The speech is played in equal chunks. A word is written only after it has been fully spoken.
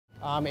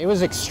It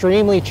was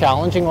extremely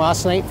challenging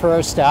last night for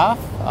our staff,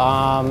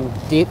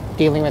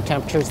 dealing with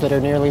temperatures that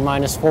are nearly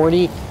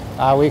 -40.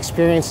 We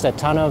experienced a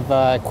ton of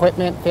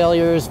equipment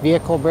failures,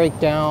 vehicle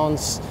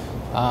breakdowns.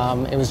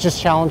 It was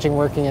just challenging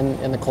working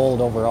in the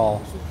cold overall.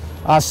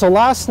 So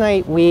last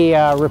night we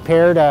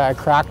repaired a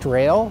cracked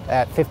rail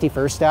at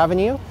 51st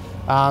Avenue.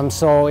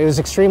 So it was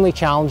extremely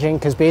challenging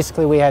because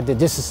basically we had to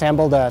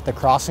disassemble the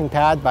crossing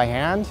pad by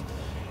hand,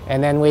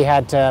 and then we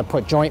had to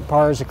put joint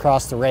bars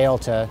across the rail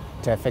to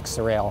fix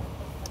the rail.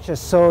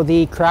 So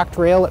the cracked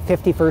rail at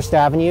 51st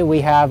Avenue,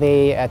 we have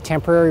a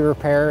temporary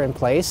repair in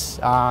place.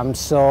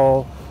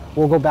 So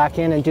we'll go back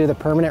in and do the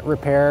permanent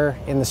repair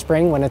in the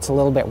spring when it's a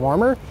little bit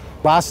warmer.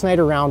 Last night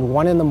around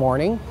 1 in the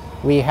morning,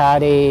 we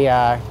had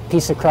a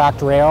piece of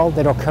cracked rail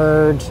that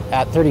occurred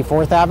at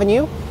 34th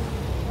Avenue.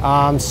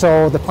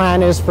 So the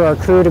plan is for our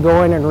crew to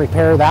go in and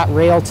repair that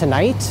rail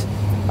tonight.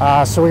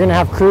 So we're going to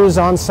have crews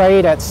on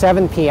site at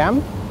 7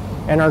 p.m.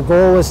 and our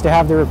goal is to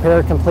have the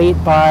repair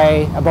complete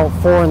by about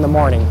 4 in the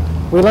morning.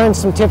 We learned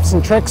some tips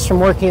and tricks from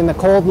working in the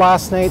cold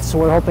last night, so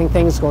we're hoping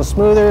things go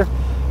smoother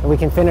and we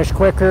can finish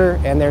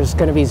quicker, and there's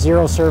going to be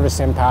zero service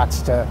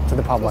impacts to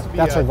the public.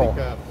 That's our goal.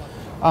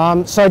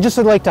 So I just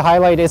would like to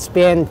highlight, it's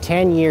been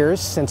 10 years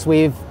since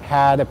we've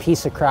had a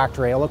piece of cracked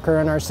rail occur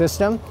in our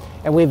system,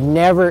 and we've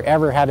never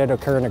ever had it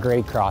occur in a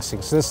grade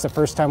crossing. So this is the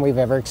first time we've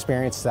ever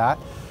experienced that.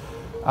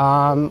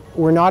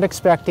 We're not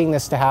expecting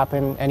this to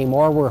happen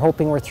anymore. We're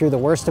hoping we're through the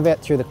worst of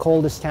it, through the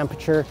coldest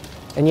temperature.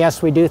 And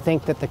yes, we do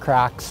think that the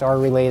cracks are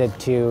related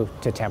to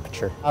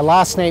temperature.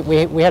 Last night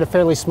we had a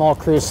fairly small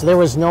crew, so there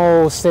was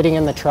no sitting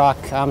in the truck.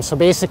 So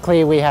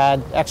basically we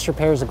had extra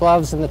pairs of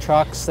gloves in the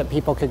trucks that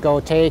people could go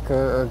take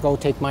or go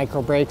take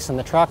micro breaks in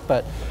the truck.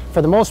 But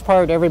for the most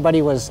part,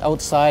 everybody was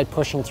outside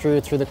pushing through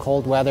the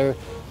cold weather,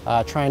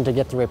 trying to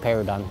get the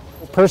repair done.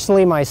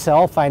 Personally,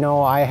 myself, I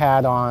know I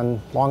had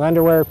on long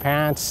underwear,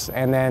 pants,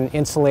 and then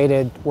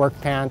insulated work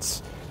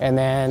pants. And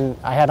then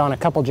I had on a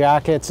couple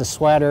jackets, a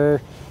sweater,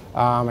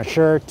 a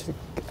shirt,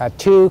 a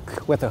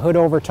toque with a hood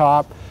over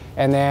top,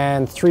 and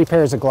then 3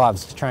 pairs of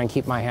gloves to try and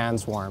keep my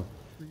hands warm.